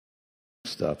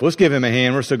stuff. Let's give him a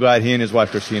hand. We're so glad he and his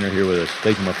wife Christine are here with us.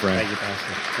 Thank you, my friend. Thank you,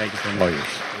 Pastor. Thank you so much. All yours.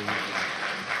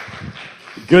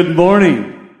 Good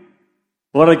morning.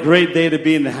 What a great day to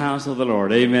be in the house of the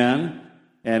Lord. Amen.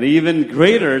 And even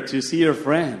greater to see your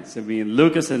friends. I mean,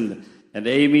 Lucas and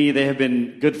Amy, they have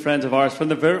been good friends of ours from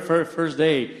the very first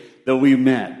day that we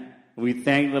met. We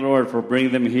thank the Lord for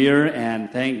bringing them here, and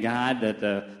thank God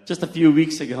that just a few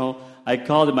weeks ago, I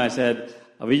called him. I said,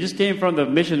 we just came from the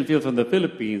mission field from the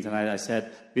Philippines, and I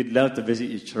said, we'd love to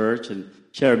visit your church and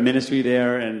share ministry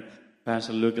there. And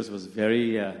Pastor Lucas was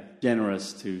very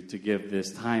generous to give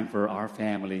this time for our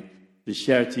family to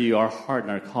share to you our heart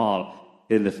and our call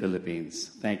in the Philippines.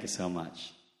 Thank you so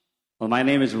much. Well, my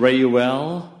name is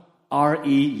Reuel,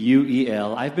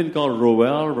 R-E-U-E-L. I've been called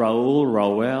Roel, Raul,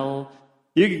 Rawel.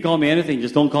 You can call me anything,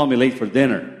 just don't call me late for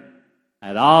dinner.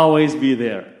 I'd always be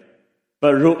there.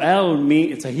 But Roel,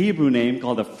 it's a Hebrew name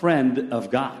called a friend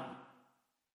of God.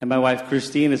 And my wife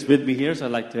Christine is with me here, so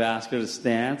I'd like to ask her to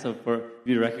stand. So for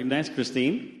you to recognize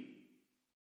Christine.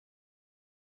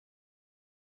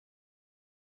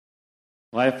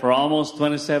 Wife for almost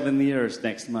 27 years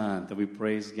next month, and we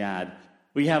praise God.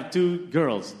 We have two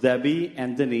girls, Debbie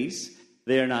and Denise.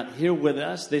 They are not here with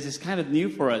us. This is kind of new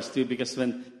for us too, because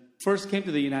when first came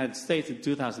to the United States in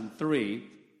 2003,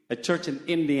 a church in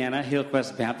Indiana,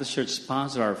 Hillcrest Baptist Church,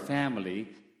 sponsored our family.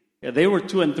 They were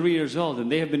 2 and 3 years old, and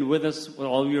they have been with us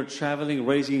while we were traveling,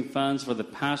 raising funds for the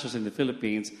pastors in the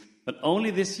Philippines. But only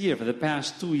this year, for the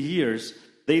past 2 years,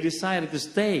 they decided to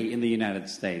stay in the United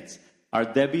States. Our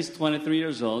Debbie's 23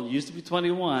 years old, used to be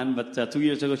 21, but 2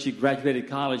 years ago she graduated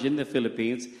college in the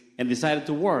Philippines and decided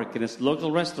to work in a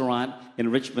local restaurant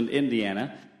in Richmond,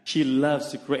 Indiana. She loves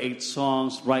to create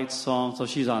songs, write songs, so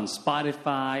she's on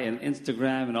Spotify and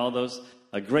Instagram and all those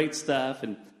great stuff.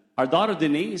 And our daughter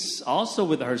Denise, also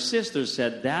with her sister,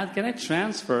 said, Dad, can I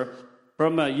transfer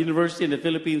from a university in the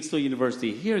Philippines to a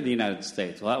university here in the United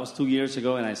States? Well, that was 2 years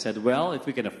ago, and I said, well, if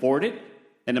we can afford it.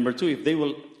 And number two, if they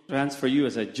will transfer you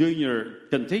as a junior,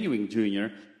 continuing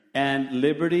junior, and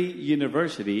Liberty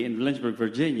University in Lynchburg,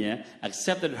 Virginia,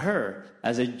 accepted her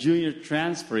as a junior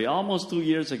transferee almost 2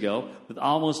 years ago with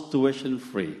almost tuition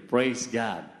free. Praise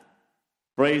God.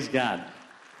 Praise God.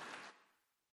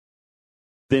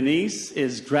 Denise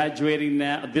is graduating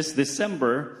now this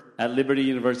December at Liberty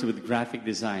University with graphic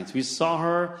designs. We saw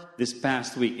her this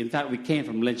past week. In fact, we came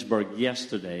from Lynchburg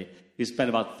yesterday. We spent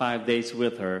about 5 days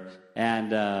with her.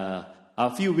 And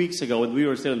a few weeks ago, when we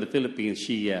were still in the Philippines,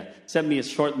 she sent me a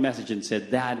short message and said,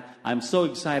 Dad, I'm so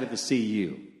excited to see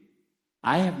you.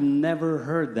 I have never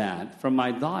heard that from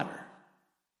my daughter.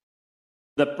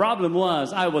 The problem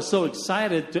was, I was so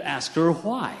excited to ask her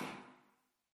why.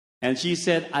 And she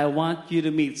said, I want you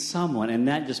to meet someone. And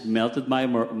that just melted my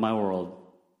world.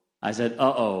 I said,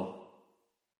 uh-oh.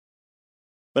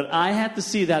 But I had to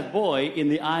see that boy in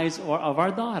the eyes of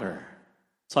our daughter.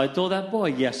 So I told that boy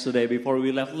yesterday before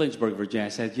we left Lynchburg, Virginia, I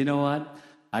said, you know what?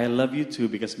 I love you too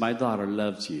because my daughter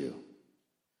loves you.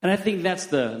 And I think that's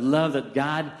the love that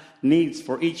God needs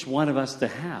for each one of us to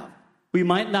have. We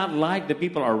might not like the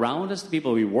people around us, the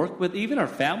people we work with, even our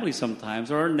family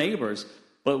sometimes, or our neighbors,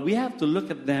 but we have to look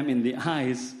at them in the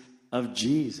eyes of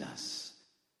Jesus.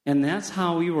 And that's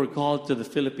how we were called to the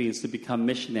Philippines to become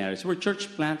missionaries. We're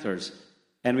church planters.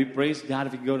 And we praise God.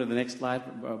 If you go to the next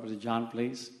slide, Brother John,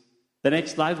 please. The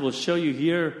next slide will show you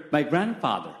here my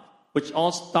grandfather, which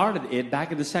all started it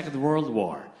back in the Second World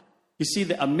War. You see,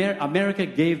 America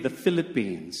gave the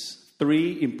Philippines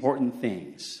 3 important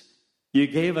things. You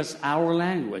gave us our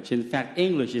language. In fact,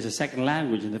 English is a second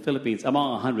language in the Philippines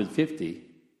among 150.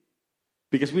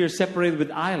 Because we are separated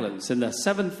with islands, and the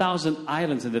 7,000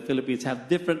 islands in the Philippines have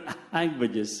different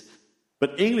languages.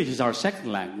 But English is our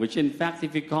second language. In fact,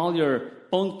 if you call your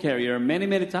phone carrier many,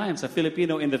 many times, a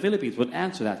Filipino in the Philippines would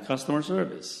answer that customer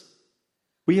service.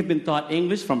 We have been taught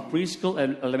English from preschool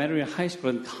and elementary, high school,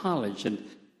 and college. And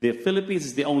the Philippines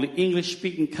is the only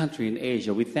English-speaking country in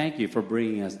Asia. We thank you for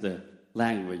bringing us the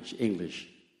language, English.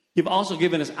 You've also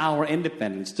given us our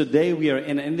independence. Today, we are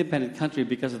in an independent country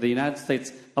because of the United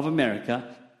States of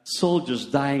America. Soldiers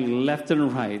dying left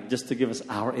and right just to give us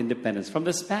our independence. From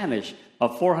the Spanish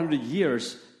of 400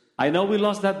 years, I know we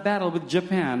lost that battle with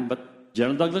Japan, but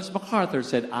General Douglas MacArthur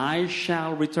said, I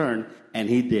shall return, and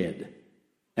he did.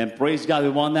 And praise God, we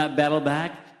won that battle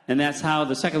back, and that's how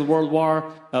the Second World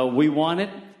War, we won it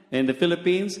in the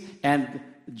Philippines, and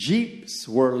jeeps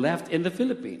were left in the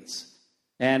Philippines.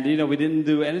 And, we didn't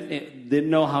do anything,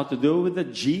 didn't know how to do it with the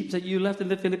jeeps that you left in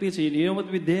the Philippines. So you know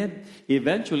what we did?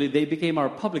 Eventually, they became our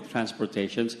public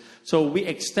transportations. So we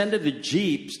extended the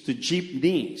jeeps to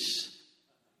jeepneys,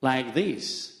 like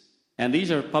these. And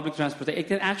these are public transportation. It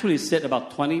can actually sit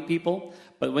about 20 people.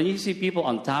 But when you see people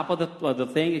on top of the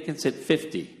thing, it can sit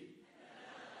 50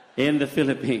 in the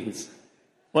Philippines.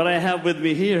 What I have with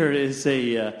me here is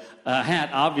a hat,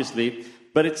 obviously,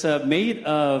 but it's made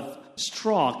of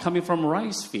straw coming from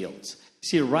rice fields. You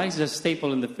see, rice is a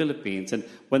staple in the Philippines, and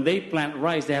when they plant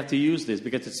rice, they have to use this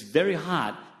because it's very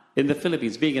hot in the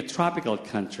Philippines, being a tropical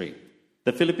country.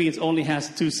 The Philippines only has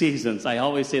 2 seasons. I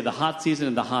always say the hot season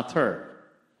and the hotter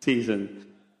season.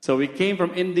 So we came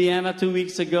from Indiana 2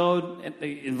 weeks ago,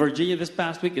 in Virginia this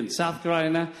past week, in South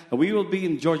Carolina, and we will be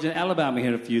in Georgia and Alabama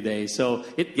here in a few days. So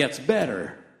it gets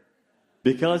better.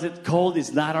 Because it's cold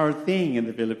is not our thing in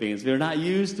the Philippines. We're not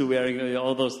used to wearing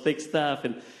all those thick stuff.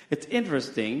 And it's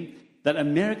interesting that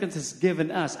Americans has given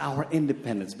us our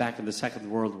independence back in the Second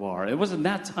World War. It was in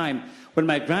that time when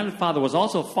my grandfather was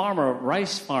also a farmer, a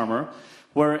rice farmer,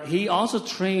 where he also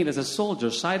trained as a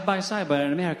soldier side by side by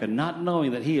an American, not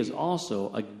knowing that he is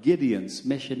also a Gideon's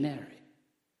missionary.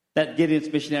 That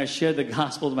Gideon's missionary shared the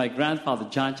gospel with my grandfather,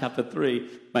 John chapter 3.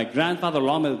 My grandfather,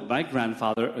 along with my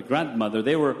grandmother,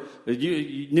 they were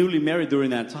newly married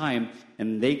during that time,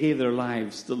 and they gave their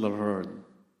lives to the Lord.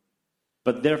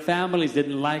 But their families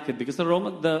didn't like it because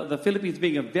the Philippines,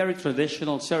 being a very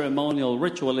traditional, ceremonial,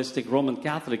 ritualistic Roman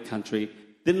Catholic country,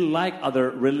 didn't like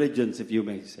other religions, if you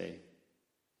may say.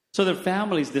 So their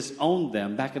families disowned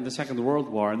them back in the Second World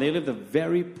War, and they lived a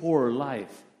very poor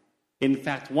life. In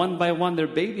fact, one by one, their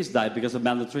babies died because of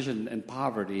malnutrition and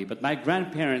poverty. But my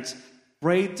grandparents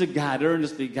prayed to God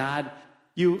earnestly, God,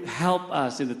 you help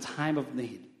us in the time of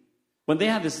need. When they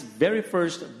had this very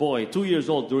first boy, 2 years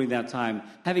old during that time,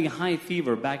 having a high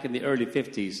fever back in the early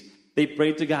 50s, they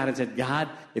prayed to God and said, God,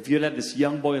 if you let this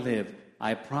young boy live,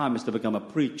 I promise to become a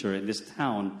preacher in this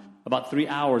town about 3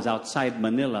 hours outside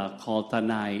Manila called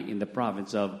Tanay in the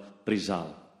province of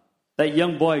Rizal. That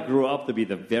young boy grew up to be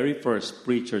the very first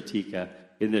preacher, Tika,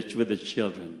 with the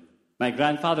children. My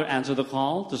grandfather answered the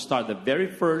call to start the very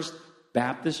first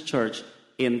Baptist church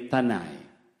in Tanay.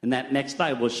 And that next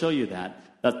slide will show you that.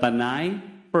 The Tanay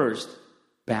First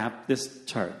Baptist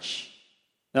Church.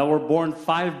 Now were born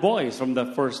 5 boys from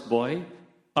the first boy,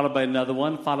 followed by another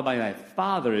one, followed by my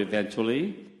father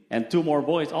eventually, and 2 more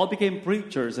boys. All became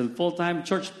preachers and full-time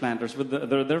church planters with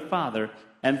their father,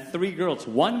 and 3 girls.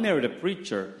 1 married a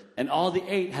preacher, and all the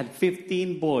 8 had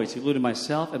 15 boys, including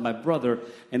myself and my brother,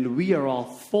 and we are all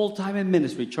full-time in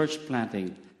ministry, church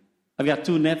planting. I've got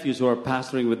 2 nephews who are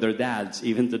pastoring with their dads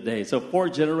even today. So 4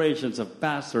 generations of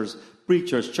pastors,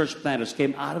 preachers, church planters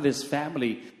came out of this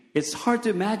family. It's hard to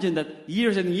imagine that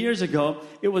years and years ago,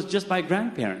 it was just my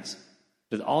grandparents.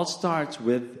 It all starts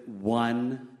with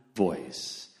one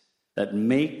voice that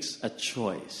makes a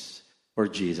choice for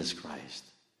Jesus Christ.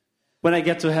 When I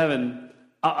get to heaven,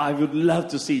 I would love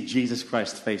to see Jesus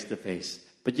Christ face to face.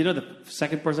 But you know, the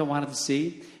second person I wanted to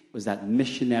see was that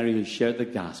missionary who shared the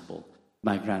gospel,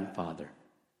 my grandfather.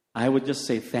 I would just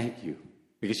say thank you,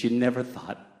 because you never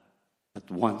thought that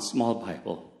one small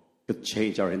Bible could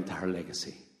change our entire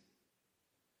legacy.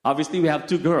 Obviously, we have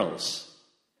 2 girls.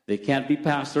 They can't be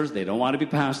pastors. They don't want to be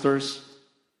pastors.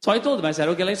 So I told them, I said,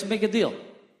 okay, let's make a deal.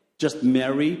 Just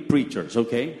marry preachers,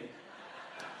 okay?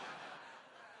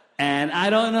 And I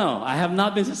don't know. I have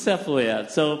not been successful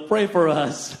yet. So pray for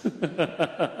us.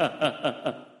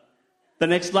 The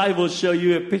next slide will show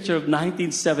you a picture of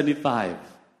 1975.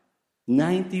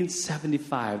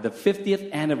 1975, the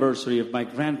 50th anniversary of my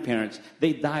grandparents.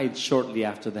 They died shortly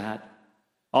after that.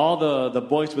 All the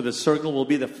boys with the circle will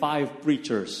be the 5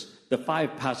 preachers, the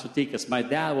 5 Pastor Tikas. My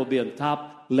dad will be on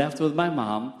top left with my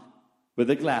mom with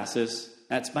the glasses.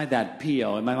 That's my dad,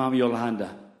 Pio, and my mom,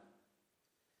 Yolanda.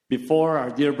 Before our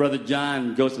dear brother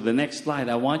John goes to the next slide,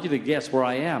 I want you to guess where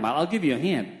I am. I'll give you a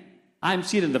hint. I'm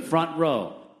seated in the front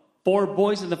row. 4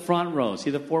 boys in the front row.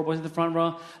 See the 4 boys in the front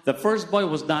row? The first boy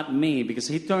was not me because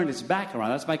he turned his back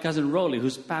around. That's my cousin Rolly,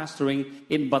 who's pastoring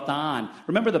in Bataan.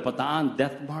 Remember the Bataan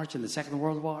Death March in the Second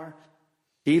World War?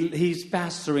 He's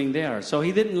pastoring there. So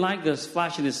he didn't like this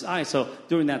flash in his eye. So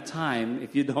during that time,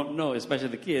 if you don't know, especially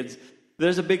the kids,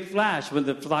 there's a big flash when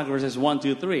the photographer says 1,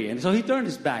 2, 3. And so he turned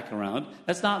his back around.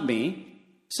 That's not me.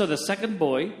 So the second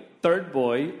boy, third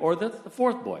boy, or the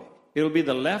 4th boy. It will be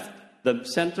the left, the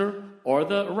center, or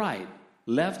the right.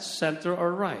 Left, center,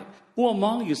 or right. Who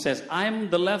among you says,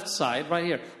 I'm the left side right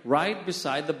here, right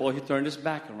beside the boy who turned his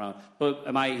back around? So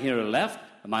am I here left?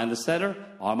 Am I in the center?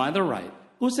 Or am I in the right?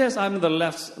 Who says I'm in the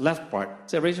left part?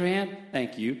 Say, raise your hand.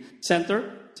 Thank you.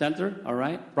 Center, all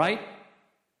right. Right?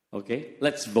 Okay,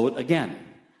 let's vote again.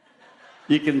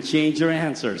 You can change your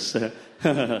answers.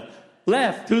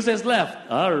 Left. Who says left?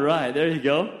 All right, there you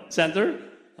go. Center.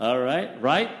 All right.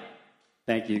 Right.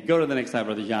 Thank you. Go to the next slide,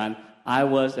 Brother John. I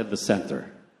was at the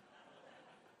center.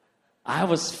 I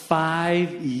was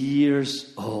 5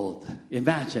 years old.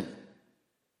 Imagine.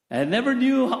 I never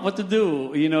knew what to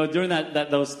do. During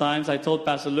those times, I told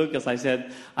Pastor Lucas, I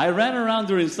said, I ran around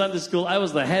during Sunday school. I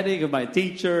was the headache of my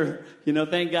teacher.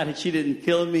 Thank God she didn't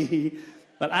kill me.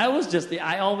 But I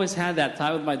always had that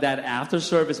time with my dad after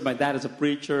service. My dad is a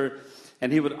preacher.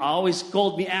 And he would always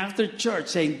scold me after church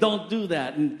saying, don't do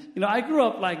that. And, I grew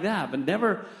up like that, but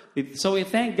never. So we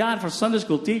thank God for Sunday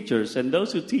school teachers and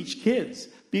those who teach kids.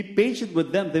 Be patient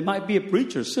with them. They might be a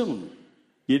preacher soon.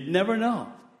 You'd never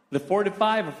know. The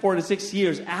 45 or 46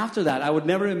 years after that, I would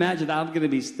never imagine I'm going to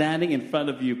be standing in front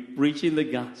of you preaching the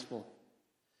gospel.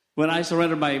 When I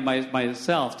surrendered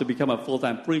myself to become a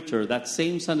full-time preacher, that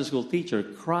same Sunday school teacher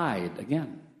cried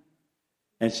again.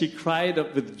 And she cried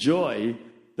up with joy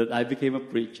that I became a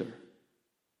preacher.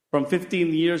 From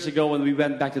 15 years ago, when we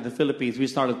went back to the Philippines, we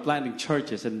started planting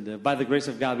churches. And by the grace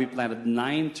of God, we planted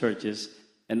 9 churches.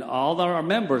 And all our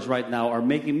members right now are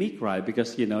making me cry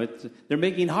because, they're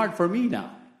making it hard for me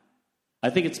now. I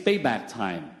think it's payback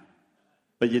time.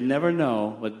 But you never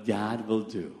know what God will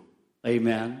do.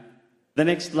 Amen. The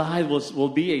next slide will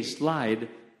be a slide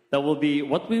that will be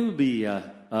what we will be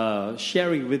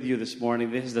sharing with you this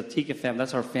morning. This is the Tika family.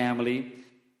 That's our family.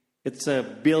 It's a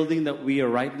building that we are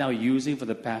right now using for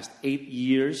the past 8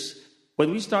 years.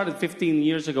 When we started 15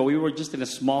 years ago, we were just in a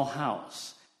small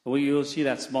house. You'll see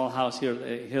that small house here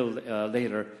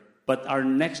later. But our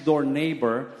next door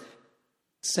neighbor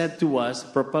said to us,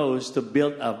 proposed to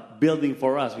build a building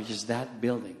for us, which is that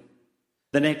building.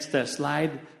 The next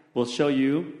slide will show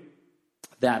you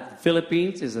that the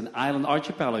Philippines is an island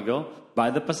archipelago by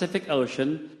the Pacific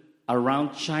Ocean.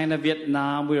 Around China,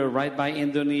 Vietnam, we are right by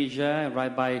Indonesia,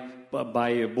 right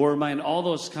by Burma, and all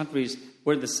those countries.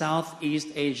 We're in the Southeast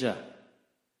Asia.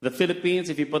 The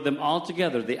Philippines, if you put them all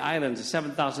together, the islands, the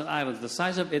 7,000 islands, the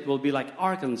size of it will be like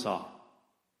Arkansas.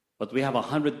 But we have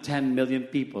 110 million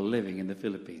people living in the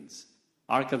Philippines.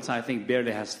 Arkansas, I think,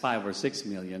 barely has 5 or 6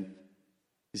 million.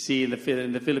 You see, in the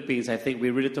Philippines, I think we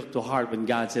really took to heart when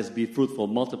God says, be fruitful,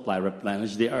 multiply,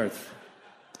 replenish the earth.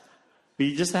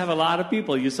 We just have a lot of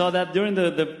people. You saw that during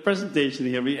the presentation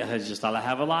here. We just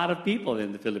have a lot of people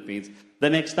in the Philippines. The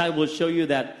next slide will show you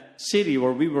that city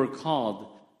where we were called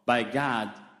by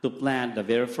God to plant the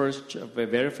very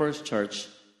first church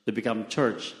to become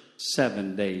church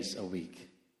 7 days a week.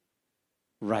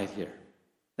 Right here.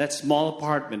 That small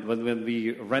apartment, when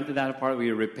we rented that apartment,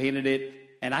 we repainted it.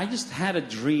 And I just had a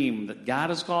dream that God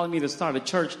is calling me to start a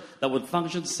church that would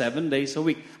function 7 days a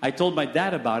week. I told my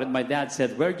dad about it. My dad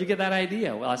said, where did you get that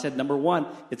idea? Well, I said, number 1,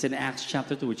 it's in Acts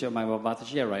chapter 2, which I'm about to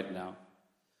share right now.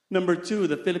 Number 2,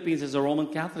 the Philippines is a Roman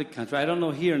Catholic country. I don't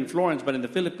know here in Florence, but in the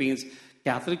Philippines,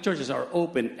 Catholic churches are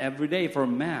open every day for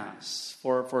Mass,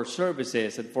 for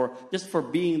services, and just for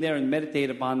being there and meditate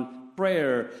upon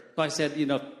prayer. So I said,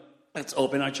 let's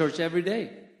open our church every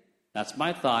day. That's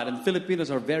my thought. And Filipinos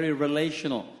are very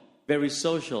relational, very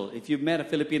social. If you've met a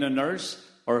Filipino nurse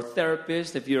or a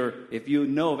therapist, if you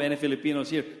know of any Filipinos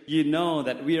here, you know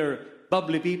that we are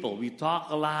bubbly people. We talk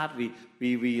a lot.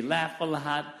 We laugh a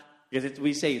lot. Because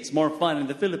we say it's more fun in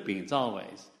the Philippines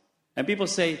always. And people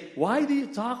say, why do you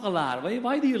talk a lot?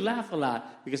 Why do you laugh a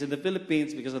lot? Because in the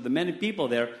Philippines, because of the many people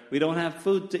there, we don't have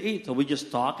food to eat. So we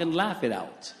just talk and laugh it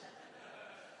out.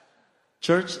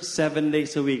 Church 7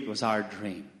 days a week was our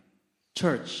dream.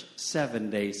 Church 7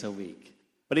 days a week.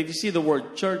 But if you see the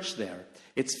word church there,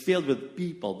 it's filled with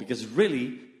people because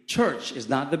really, church is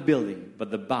not the building,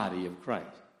 but the body of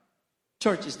Christ.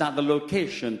 Church is not the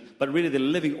location, but really the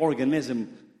living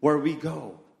organism where we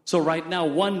go. So right now,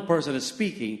 one person is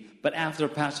speaking, but after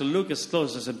Pastor Lucas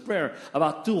closes in prayer,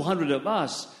 about 200 of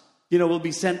us, will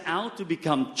be sent out to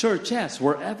become churches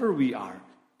wherever we are.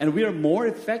 And we are more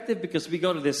effective because we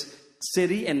go to this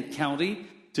city and county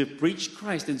to preach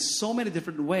Christ in so many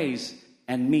different ways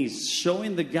and means,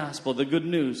 showing the gospel, the good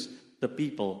news, to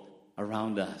people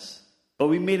around us. But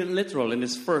we made it literal in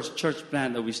this first church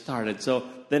plant that we started. So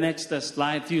the next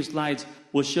few slides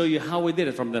will show you how we did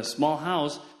it from the small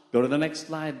house. Go to the next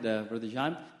slide, Brother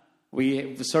John.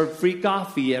 We serve free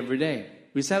coffee every day.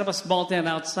 We set up a small tent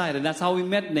outside, and that's how we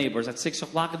met neighbors. At 6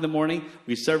 o'clock in the morning,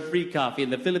 we serve free coffee. In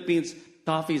the Philippines,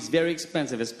 coffee is very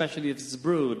expensive, especially if it's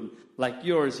brewed like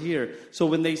yours here. So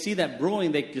when they see that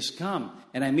brewing, they just come.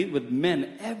 And I meet with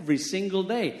men every single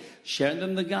day, sharing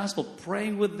them the gospel,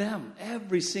 praying with them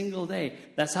every single day.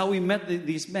 That's how we met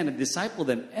these men and discipled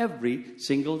them every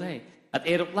single day. At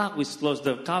 8 o'clock, we close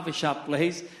the coffee shop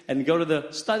place and go to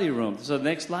the study room. So the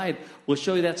next slide will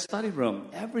show you that study room.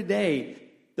 Every day,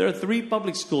 there are 3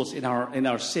 public schools in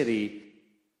our city.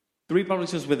 3 public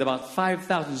schools with about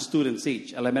 5,000 students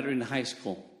each, elementary and high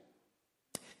school.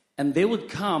 And they would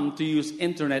come to use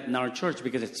internet in our church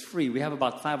because it's free. We have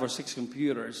about 5 or 6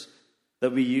 computers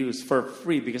that we use for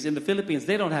free because in the Philippines,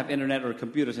 they don't have internet or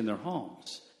computers in their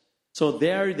homes. So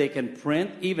there they can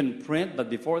even print, but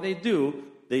before they do,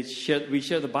 we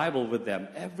share the Bible with them.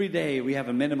 Every day we have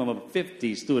a minimum of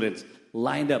 50 students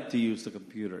lined up to use the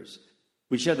computers.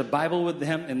 We share the Bible with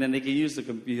them, and then they can use the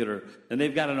computer. And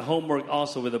they've got a homework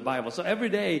also with the Bible. So every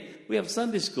day we have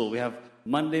Sunday school. We have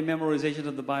Monday memorization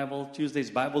of the Bible, Tuesday's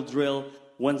Bible drill,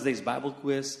 Wednesday's Bible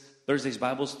quiz, Thursday's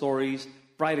Bible stories,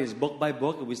 Friday's book by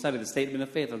book, and we study the Statement of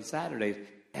Faith on Saturdays.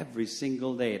 Every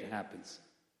single day it happens.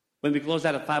 When we close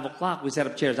that at 5 o'clock, we set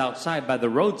up chairs outside by the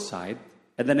roadside,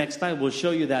 and the next time we'll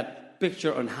show you that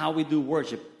picture on how we do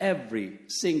worship every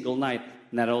single night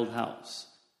in that old house.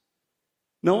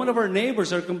 No one of our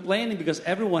neighbors are complaining because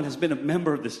everyone has been a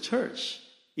member of this church.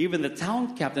 Even the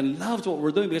town captain loves what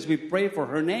we're doing because we pray for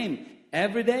her name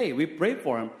every day. We pray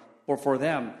for him, for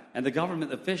them, and the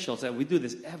government officials, and we do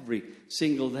this every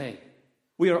single day.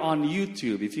 We are on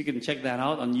YouTube. If you can check that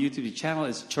out on YouTube, the channel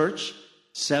is Church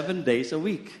 7 days a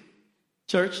week.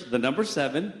 Church, the number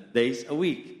 7 days a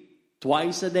week.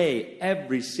 Twice a day,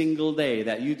 every single day,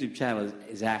 that YouTube channel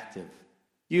is active.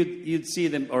 You'd see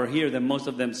them or hear them, most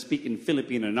of them speak in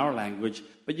Filipino in our language,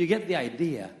 but you get the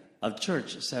idea of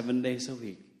church 7 days a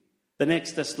week. The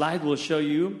next slide will show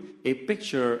you a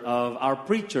picture of our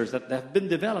preachers that have been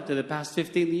developed in the past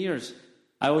 15 years.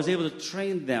 I was able to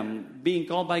train them, being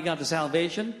called by God to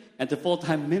salvation and to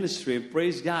full-time ministry. And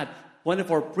praise God,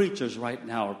 24 preachers right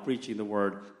now are preaching the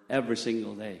word every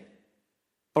single day.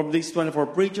 From these 24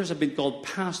 preachers have been called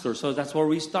pastors. So that's where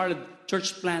we started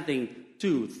church planting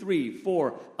 2, 3,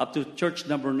 4, up to church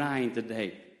number 9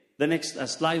 today. The next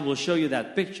slide will show you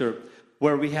that picture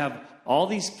where we have all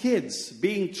these kids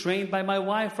being trained by my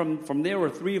wife from they were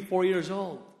 3 or 4 years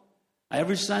old.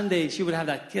 Every Sunday she would have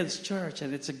that kids' church,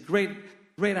 and it's a great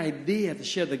idea to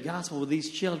share the gospel with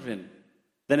these children.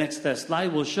 The next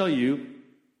slide will show you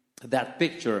that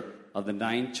picture of the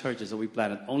 9 churches that we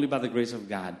planted only by the grace of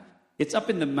God. It's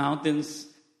up in the mountains,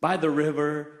 by the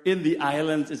river, in the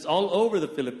islands. It's all over the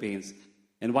Philippines.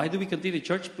 And why do we continue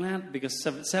church plant? Because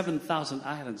 7,000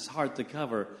 islands is hard to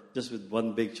cover just with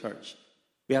one big church.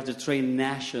 We have to train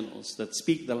nationals that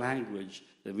speak the language,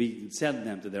 that we can send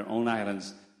them to their own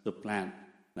islands to plant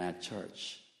that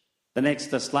church. The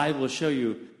next slide will show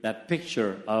you that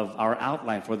picture of our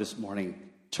outline for this morning.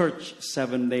 Church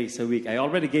 7 days a week. I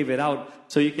already gave it out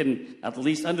so you can at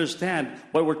least understand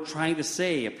what we're trying to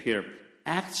say up here.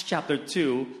 Acts chapter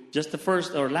 2, just the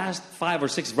first or last 5 or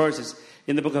 6 verses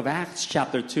in the book of Acts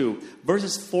chapter 2,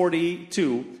 verses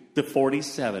 42 to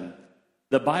 47.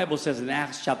 The Bible says in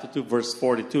Acts chapter 2, verse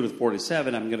 42 to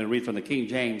 47, I'm going to read from the King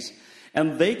James.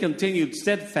 And they continued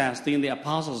steadfastly in the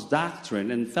apostles'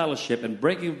 doctrine and fellowship and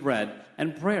breaking bread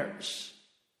and prayers.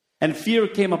 And fear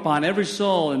came upon every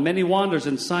soul, and many wonders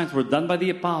and signs were done by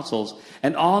the apostles.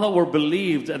 And all that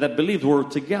believed were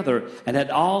together and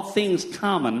had all things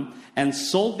common, and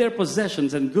sold their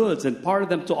possessions and goods and parted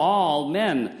them to all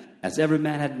men as every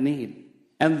man had need.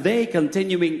 And they,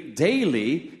 continuing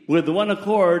daily with one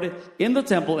accord in the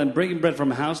temple and breaking bread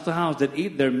from house to house, did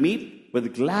eat their meat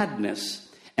with gladness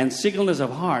and singleness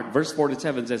of heart. Verse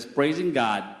 47 says, praising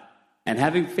God and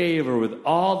having favor with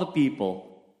all the people.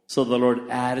 So the Lord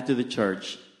added to the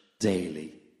church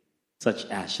daily such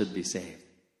as should be saved.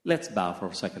 Let's bow for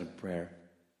a second of prayer.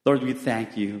 Lord, we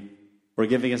thank you for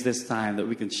giving us this time that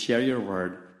we can share your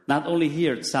word, not only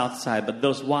here at Southside, but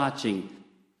those watching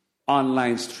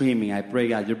online streaming. I pray,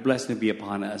 God, your blessing be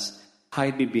upon us.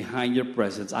 Hide me behind your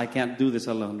presence. I can't do this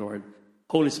alone, Lord.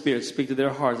 Holy Spirit, speak to their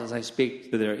hearts as I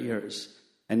speak to their ears.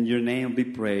 And your name be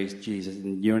praised, Jesus.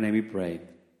 In your name we pray.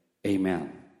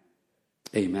 Amen.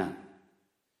 Amen.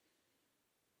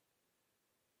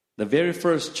 The very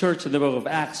first church in the book of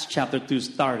Acts chapter 2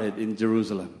 started in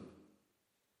Jerusalem,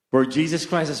 where Jesus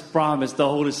Christ has promised the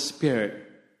Holy Spirit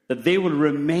that they would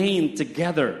remain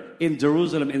together in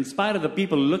Jerusalem in spite of the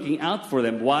people looking out for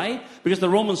them. Why? Because the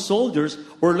Roman soldiers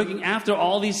were looking after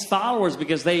all these followers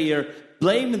because they are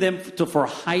blaming them for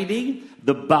hiding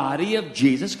the body of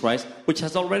Jesus Christ, which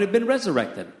has already been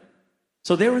resurrected.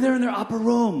 So they were there in their upper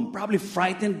room, probably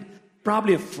frightened,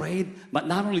 probably afraid, but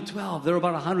not only 12, there were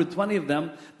about 120 of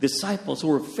them, disciples who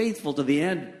were faithful to the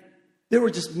end. They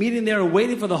were just meeting there and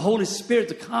waiting for the Holy Spirit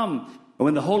to come. And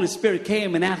when the Holy Spirit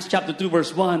came in Acts chapter 2,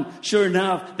 verse 1, sure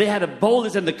enough, they had the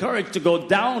boldness and the courage to go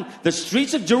down the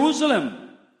streets of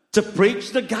Jerusalem to preach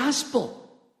the gospel.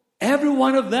 Every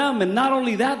one of them, and not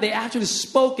only that, they actually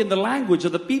spoke in the language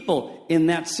of the people in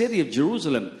that city of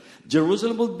Jerusalem.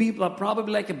 Jerusalem will be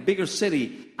probably like a bigger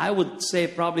city. I would say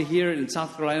probably here in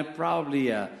South Carolina, probably,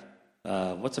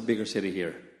 what's a bigger city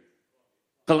here?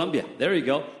 Columbia. There you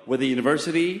go. With the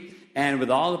university and with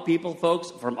all the people,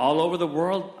 folks, from all over the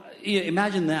world.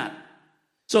 Imagine that.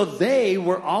 So they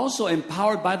were also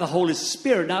empowered by the Holy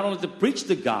Spirit, not only to preach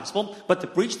the gospel, but to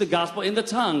preach the gospel in the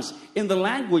tongues, in the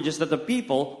languages that the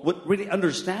people would really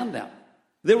understand them.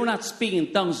 They were not speaking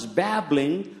in tongues,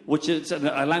 babbling, which is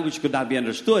a language could not be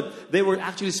understood. They were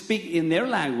actually speaking in their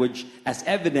language as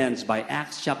evidenced by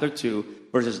Acts chapter 2,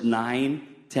 verses 9,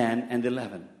 10, and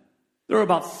 11. There were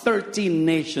about 13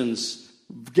 nations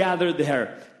gathered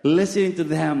there, listening to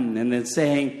them and then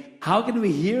saying, how can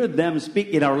we hear them speak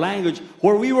in our language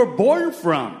where we were born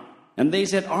from? And they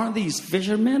said, aren't these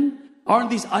fishermen?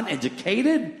 Aren't these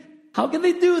uneducated? How can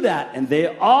they do that? And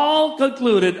they all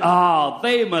concluded,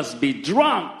 they must be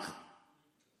drunk.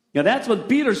 Now that's when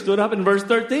Peter stood up in verse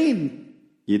 13.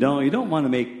 You don't want to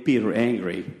make Peter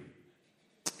angry.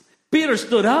 Peter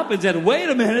stood up and said, wait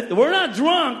a minute, we're not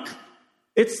drunk.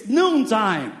 It's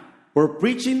noontime. We're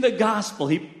preaching the gospel.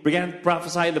 He began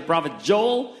prophesying the prophet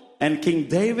Joel and King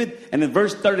David. And in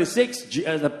verse 36,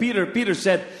 Peter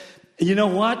said, you know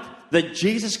what? That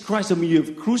Jesus Christ whom you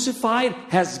have crucified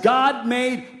has God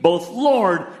made both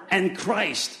Lord and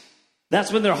Christ.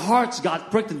 That's when their hearts got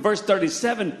pricked in verse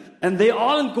 37. And they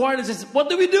all inquired and said, what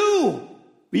do we do?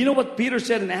 You know what Peter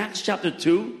said in Acts chapter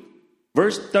 2,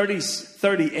 verse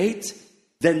 38?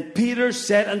 Then Peter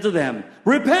said unto them,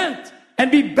 repent and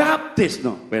be baptized.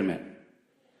 No, wait a minute.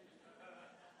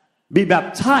 Be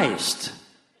baptized.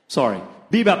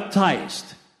 Be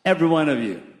baptized, every one of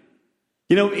you.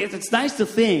 It's nice to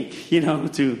think,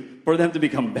 for them to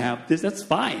become Baptists. That's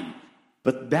fine.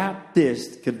 But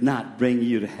Baptist could not bring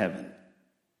you to heaven,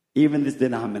 even this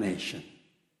denomination.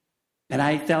 And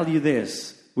I tell you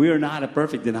this, we are not a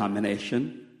perfect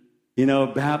denomination.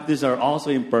 Baptists are also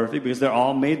imperfect because they're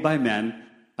all made by men.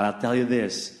 But I'll tell you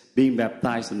this, being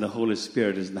baptized in the Holy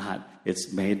Spirit is not.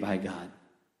 It's made by God.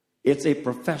 It's a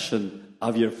profession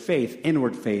of your faith,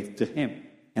 inward faith to Him.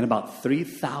 And about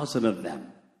 3,000 of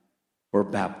them were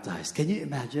baptized. Can you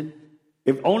imagine?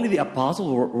 If only the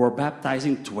apostles were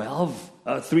baptizing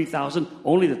 3,000,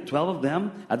 only the 12 of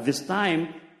them at this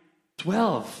time,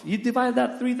 12. You divide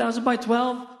that 3,000 by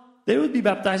 12, they would be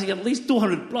baptizing at least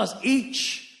 200 plus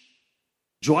each.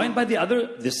 Joined by the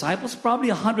other disciples, probably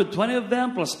 120 of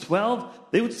them plus 12,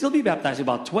 they would still be baptizing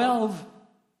about 12.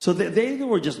 So they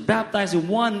were just baptizing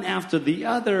one after the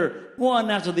other,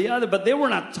 but they were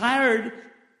not tired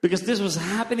because this was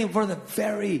happening for the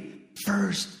very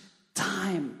first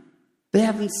time. They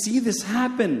haven't seen this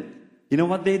happen. You know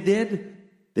what they did?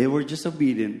 They were just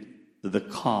obedient to the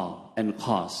call and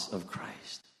cause of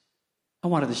Christ. I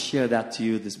wanted to share that to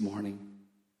you this morning.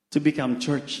 To become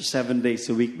church 7 days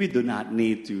a week, we do not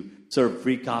need to serve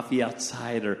free coffee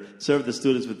outside or serve the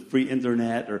students with free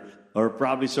internet or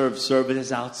probably serve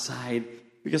services outside,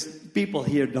 because people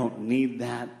here don't need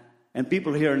that. And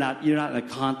people here you're not in a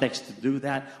context to do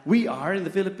that. We are in the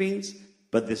Philippines,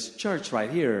 but this church right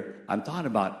here I'm talking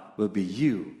about will be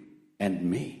you and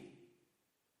me.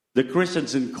 The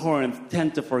Christians in Corinth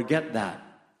tend to forget that.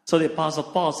 So the Apostle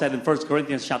Paul said in 1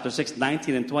 Corinthians chapter 6,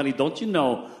 19 and 20, don't you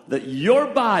know that your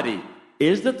body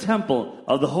is the temple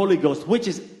of the Holy Ghost, which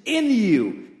is in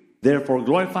you? Therefore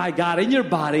glorify God in your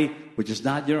body, which is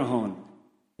not your own.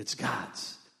 It's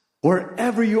God's.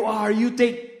 Wherever you are, you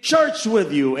take church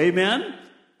with you. Amen?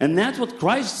 And that's what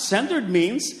Christ-centered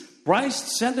means.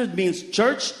 Christ-centered means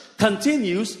church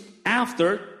continues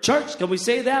after church. Can we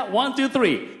say that? 1, 2,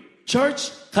 3.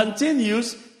 Church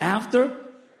continues after.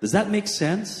 Does that make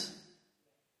sense?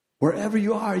 Wherever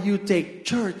you are, you take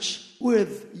church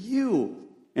with you.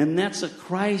 And that's a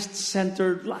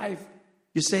Christ-centered life.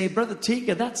 You say, Brother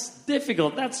Tika, that's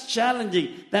difficult, that's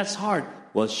challenging, that's hard.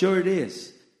 Well, sure it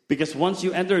is. Because once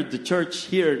you enter the church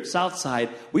here, Southside,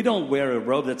 we don't wear a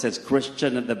robe that says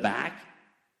Christian at the back.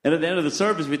 And at the end of the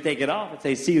service, we take it off and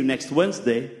say, see you next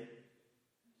Wednesday.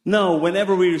 No,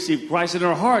 whenever we receive Christ in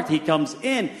our heart, He comes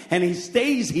in and He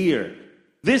stays here.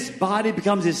 This body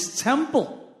becomes His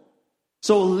temple.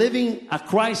 So living a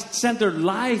Christ-centered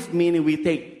life, meaning we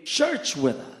take church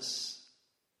with us.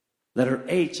 Letter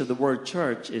H of the word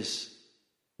church is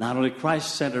not only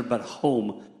Christ-centered, but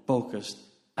home-focused.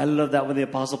 I love that when the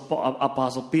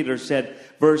Apostle Peter said,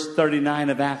 verse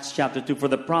 39 of Acts chapter 2, for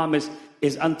the promise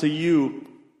is unto you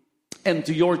and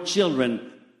to your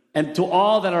children and to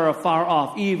all that are afar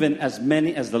off, even as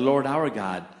many as the Lord our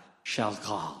God shall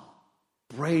call.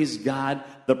 Praise God.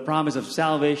 The promise of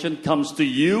salvation comes to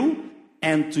you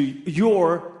and to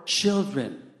your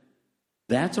children.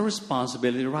 That's a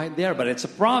responsibility right there, but it's a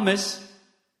promise.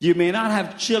 You may not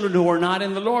have children who are not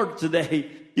in the Lord today.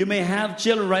 You may have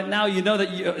children right now, you know that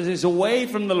is away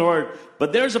from the Lord.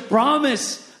 But there's a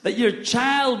promise that your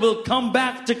child will come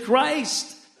back to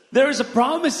Christ. There is a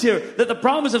promise here that the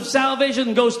promise of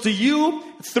salvation goes to you,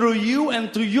 through you,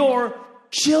 and to your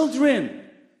children.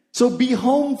 So be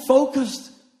home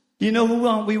focused. You know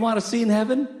who we want to see in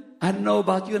heaven? I don't know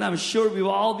about you, and I'm sure we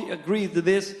will all agree to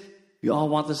this. We all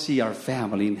want to see our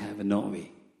family in heaven, don't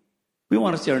we? We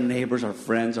want to see our neighbors, our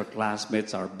friends, our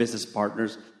classmates, our business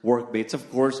partners, workmates, of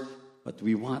course. But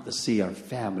we want to see our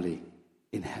family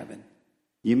in heaven.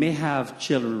 You may have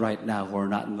children right now who are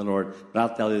not in the Lord. But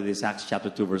I'll tell you this, Acts chapter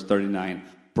 2, verse 39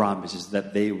 promises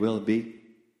that they will be.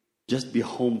 Just be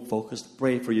home focused.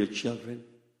 Pray for your children.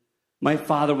 My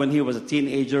father, when he was a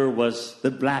teenager, was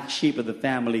the black sheep of the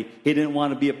family. He didn't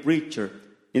want to be a preacher.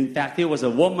 In fact, he was a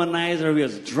womanizer. He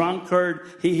was a drunkard.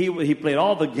 He played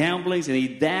all the gamblings and he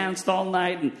danced all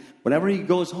night. And whenever he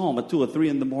goes home at 2 or 3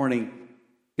 in the morning,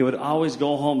 he would always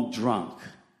go home drunk.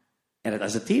 And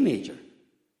as a teenager,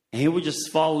 and he would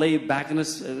just lay back in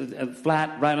his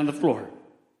flat right on the floor.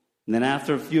 And then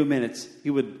after a few minutes, he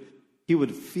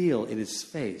would feel in his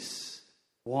face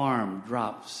warm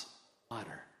drops of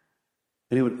water.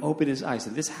 And he would open his eyes.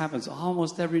 And this happens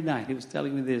almost every night. He was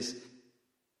telling me this.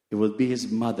 It would be his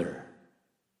mother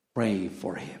praying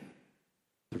for him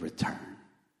to return.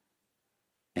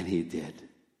 And he did.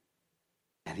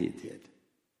 And he did.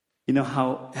 You know,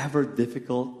 however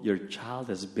difficult your child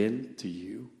has been to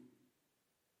you,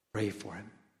 pray for him.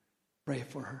 Pray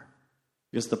for her.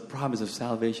 Because the promise of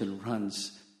salvation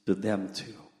runs to them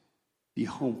too. Be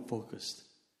home focused.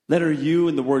 Letter U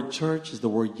in the word church is the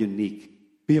word unique.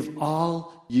 We have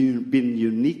all been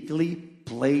uniquely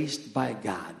placed by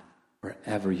God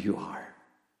wherever you are.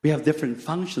 We have different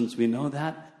functions. We know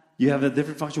that. You have a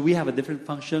different function. We have a different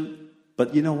function.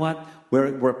 But you know what?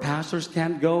 Where pastors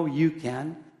can't go, you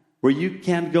can. Where you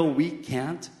can't go, we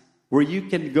can't. Where you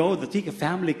can go, the Tika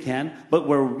family can. But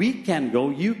where we can go,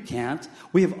 you can't.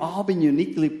 We have all been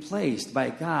uniquely placed by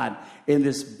God in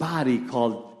this body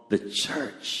called the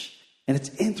church. And it's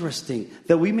interesting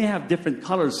that we may have different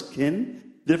color skin,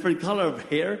 different color of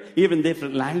hair, even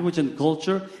different language and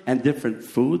culture, and different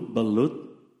food. Balut.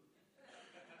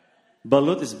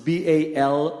 Balut is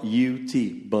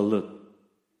B-A-L-U-T. Balut.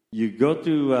 You go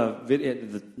to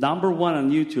the number 1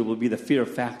 on YouTube will be the Fear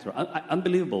Factor.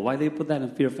 Unbelievable. Why they put that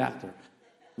in Fear Factor?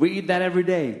 We eat that every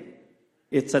day.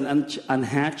 It's an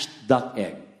unhatched duck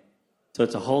egg. So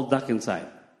it's a whole duck inside,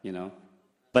 you know.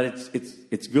 But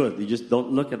it's good. You just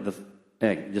don't look at the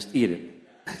egg. Just eat it.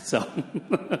 So,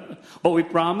 but we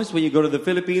promise when you go to the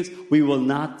Philippines, we will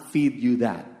not feed you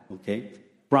that. Okay?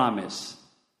 Promise.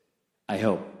 I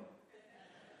hope.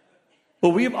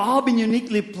 But we have all been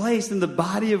uniquely placed in the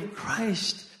body of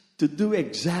Christ to do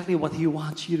exactly what He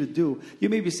wants you to do. You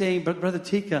may be saying, but Brother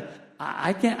Tika,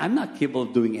 I'm not capable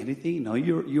of doing anything. No,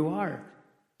 you are.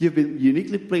 You've been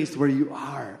uniquely placed where you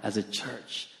are as a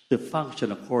church to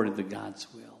function according to God's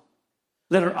will.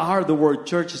 Letter R, the word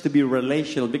church, is to be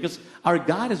relational because our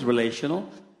God is relational.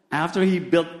 After He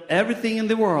built everything in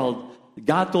the world,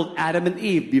 God told Adam and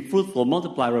Eve, be fruitful,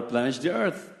 multiply, replenish the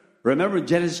earth. Remember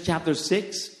Genesis chapter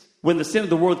 6? When the sin of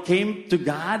the world came to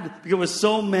God, because there were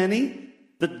so many,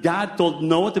 that God told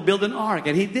Noah to build an ark.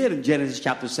 And He did in Genesis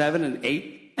chapter 7 and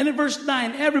 8. And in verse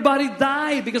 9, everybody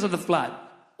died because of the flood.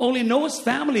 Only Noah's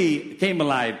family came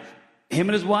alive. Him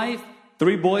and his wife,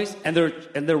 3 boys, and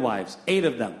their wives, 8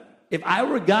 of them. If I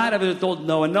were God, I would have told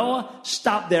Noah,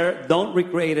 stop there, don't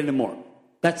recreate anymore.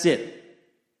 That's it.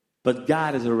 But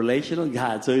God is a relational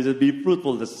God, so He said, be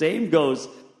fruitful. The same goes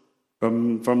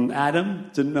from Adam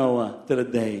to Noah to the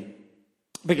day.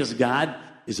 Because God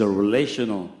is a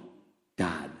relational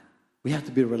God. We have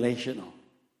to be relational.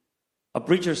 A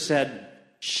preacher said,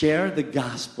 share the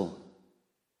gospel.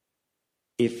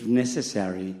 If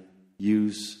necessary,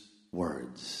 use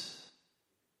words.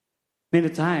 Many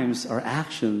times, our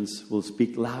actions will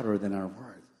speak louder than our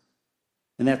words.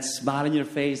 And that smile on your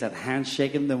face, that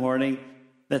handshake in the morning,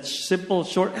 that simple,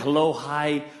 short hello,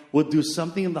 hi, will do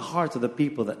something in the hearts of the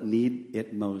people that need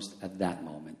it most at that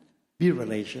moment. Be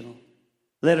relational.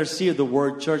 Letter C of the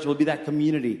word church will be that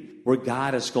community where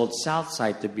God has called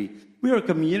Southside to be. We are a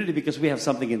community because we have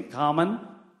something in common.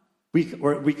 We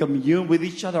commune with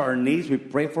each other, our needs. We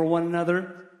pray for one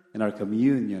another. And our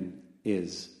communion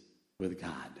is with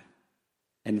God.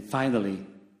 And finally,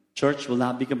 church will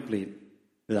not be complete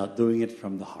without doing it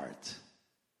from the heart.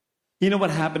 You know what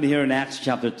happened here in Acts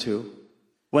chapter 2?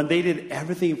 When they did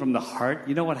everything from the heart,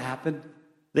 you know what happened?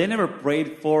 They never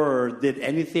prayed for or did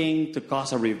anything to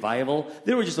cause a revival.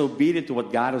 They were just obedient to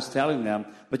what God was telling them.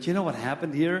 But you know what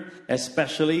happened here?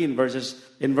 Especially in verses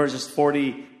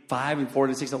 45 and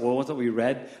 46, what that we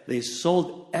read? They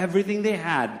sold everything they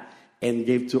had and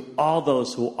gave to all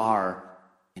those who are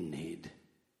in need.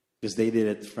 Because they did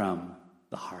it from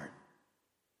the heart.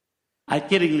 I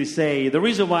kiddingly say the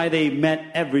reason why they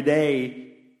met every day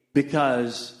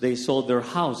because they sold their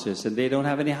houses and they don't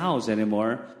have any house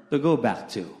anymore to go back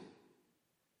to.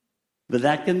 But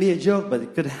that can be a joke, but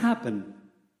it could happen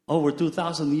over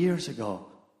 2,000 years ago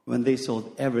when they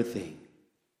sold everything.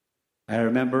 I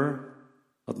remember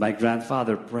what my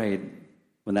grandfather prayed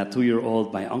when that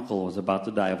 2-year-old, my uncle, was about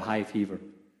to die of high fever.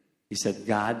 He said,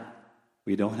 God,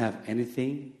 we don't have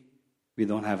anything, we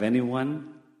don't have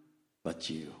anyone but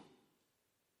you.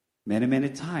 Many, many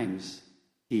times,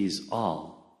 He is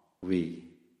all we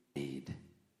need.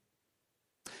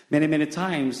 Many, many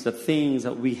times, the things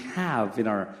that we have in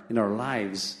our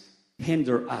lives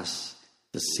hinder us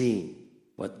to seeing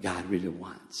what God really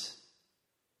wants.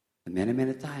 And many,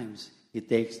 many times, He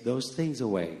takes those things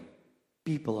away,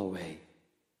 people away,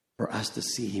 for us to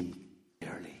see Him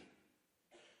clearly.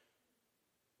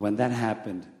 When that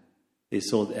happened, they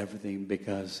sold everything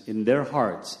because in their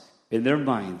hearts, in their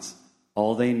minds,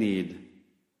 all they need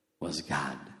was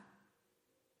God.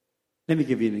 Let me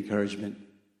give you an encouragement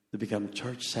to become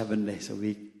church 7 days a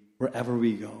week, wherever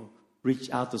we go. Reach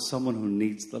out to someone who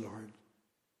needs the Lord.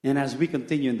 And as we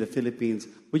continue in the Philippines,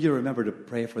 would you remember to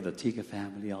pray for the Tika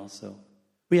family also?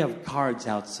 We have cards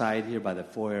outside here by the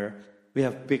foyer. We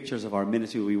have pictures of our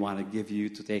ministry we want to give you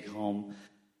to take home.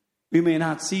 We may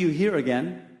not see you here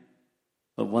again,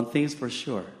 but one thing is for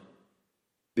sure.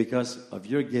 Because of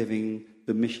your giving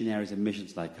to missionaries and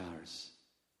missions like ours,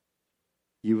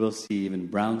 you will see even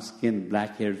brown-skinned,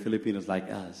 black-haired Filipinos like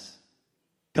us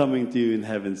coming to you in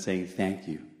heaven saying, thank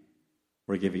you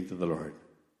for giving to the Lord.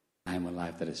 I am a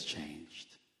life that has changed.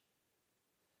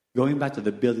 Going back to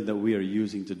the building that we are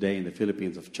using today in the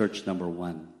Philippines of Church Number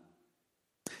 1,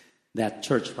 that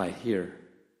church right here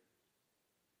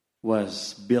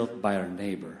was built by our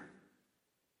neighbor.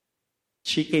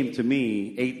 She came to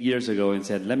me 8 years ago and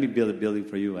said, let me build a building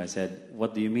for you. I said,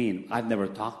 what do you mean? I've never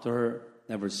talked to her,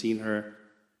 never seen her.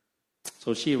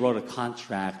 So she wrote a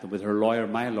contract with her lawyer,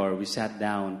 my lawyer. We sat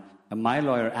down, and my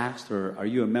lawyer asked her, are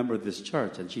you a member of this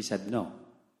church? And she said, no.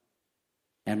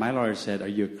 And my lawyer said, are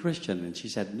you a Christian? And she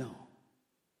said, no.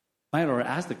 My lawyer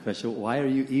asked the question, why are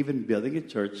you even building a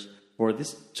church for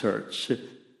this church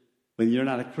when you're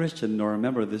not a Christian nor a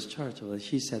member of this church? Well,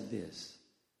 she said this.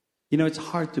 You know, it's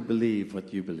hard to believe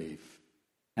what you believe.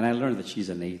 And I learned that she's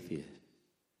an atheist.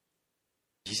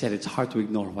 She said, it's hard to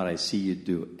ignore what I see you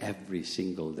do every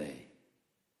single day.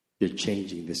 You're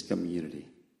changing this community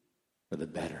for the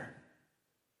better.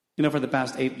 You know, for the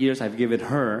past 8 years, I've given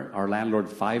her, our landlord,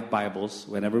 5 Bibles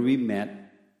whenever we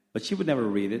met, but she would never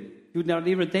read it. She would not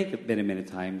even take it many, many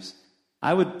times.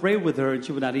 I would pray with her, and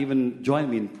she would not even join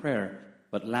me in prayer.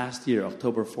 But last year,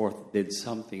 October 4th, did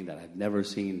something that I've never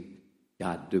seen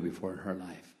God do before in her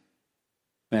life.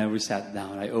 When we sat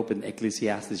down, I opened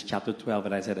Ecclesiastes chapter 12,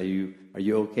 and I said, are you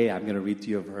okay? I'm going to read to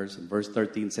you a verse. And verse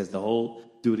 13 says, the whole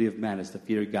duty of man is to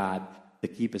fear God, to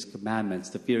keep His commandments.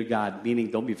 To fear God,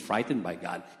 meaning don't be frightened by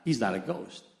God. He's not a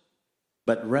ghost.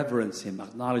 But reverence Him,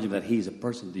 acknowledge Him that He is a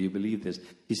person. Do you believe this?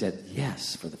 He said,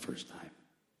 yes, for the first time.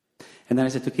 And then I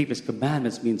said, to keep His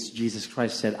commandments means Jesus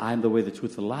Christ said, I am the way, the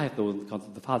truth, and the life. No one comes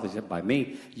to the Father except by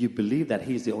me. You believe that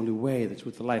He is the only way, the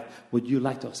truth, and life. Would you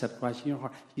like to accept Christ in your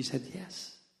heart? He said,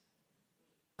 yes.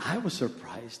 I was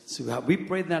surprised. So we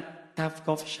prayed in that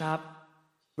coffee shop,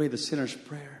 prayed the sinner's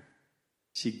prayer.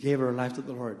 She gave her life to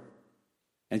the Lord.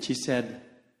 And she said,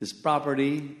 this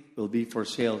property will be for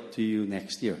sale to you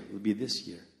next year. It will be this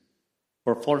year.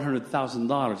 For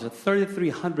 $400,000, a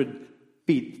 3,300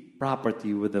 feet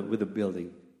property with a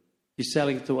building. She's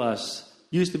selling it to us.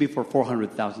 Used to be for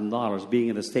 $400,000, being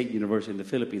in the State University in the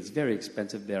Philippines. Very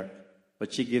expensive there.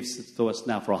 But she gives it to us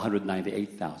now for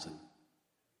 $198,000.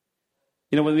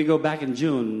 You know, when we go back in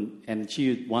June and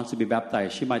she wants to be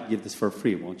baptized, she might give this for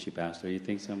free, won't she, Pastor? You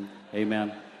think so?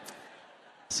 Amen.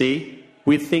 See?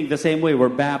 We think the same way. We're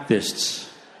Baptists.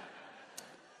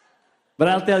 But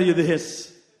I'll tell you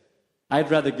this. I'd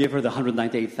rather give her the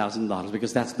 $198,000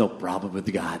 because that's no problem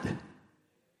with God.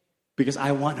 Because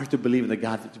I want her to believe in the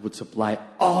God that would supply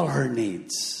all her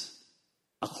needs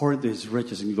according to His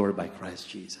riches and glory by Christ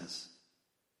Jesus.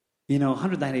 You know,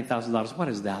 $198,000, what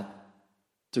is that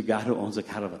to God who owns a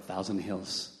cattle of 1,000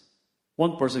 hills?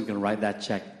 One person can write that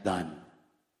check, done.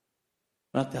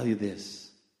 But I'll tell you this.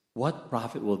 What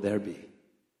profit will there be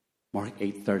Mark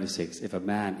 8:36, if a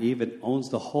man even owns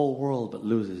the whole world but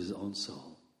loses his own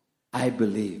soul, I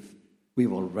believe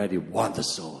we've already won the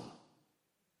soul.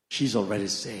 She's already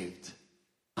saved.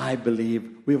 I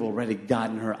believe we've already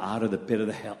gotten her out of the pit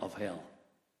of hell.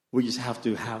 We just have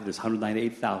to have this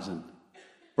 198,000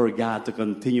 for God to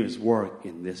continue His work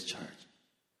in this church.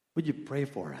 Would you pray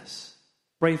for us?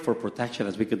 Pray for protection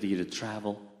as we continue to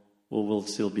travel. We'll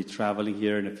still be traveling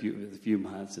here in a few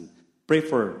months. And pray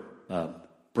for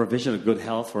provision of good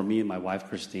health for me and my wife,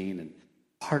 Christine, and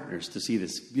partners to see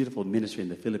this beautiful ministry in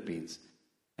the Philippines.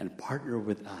 And partner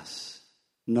with us,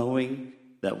 knowing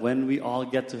that when we all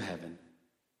get to heaven,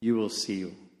 you will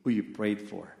see who you prayed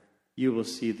for. You will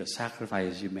see the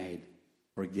sacrifice you made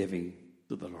for giving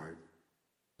to the Lord.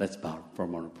 Let's bow for a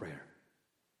moment of prayer.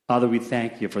 Father, we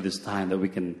thank you for this time that we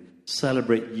can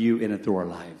celebrate you in and through our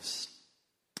lives.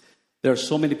 There are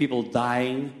so many people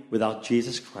dying without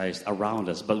Jesus Christ around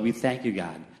us, but we thank you,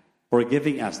 God, for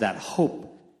giving us that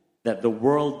hope that the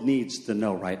world needs to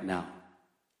know right now.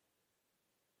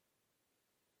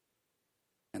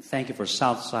 And thank you for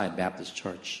Southside Baptist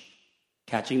Church,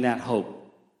 catching that hope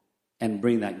and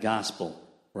bring that gospel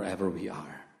wherever we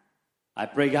are. I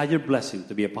pray, God, your blessing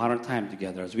to be upon our time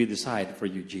together as we decide for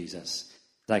you, Jesus.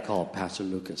 I call Pastor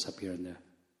Lucas up here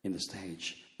in the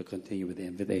stage to continue with the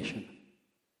invitation.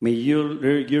 May your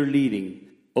leading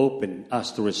open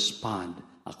us to respond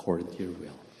according to your will.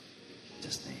 In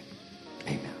Jesus' name,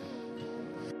 amen.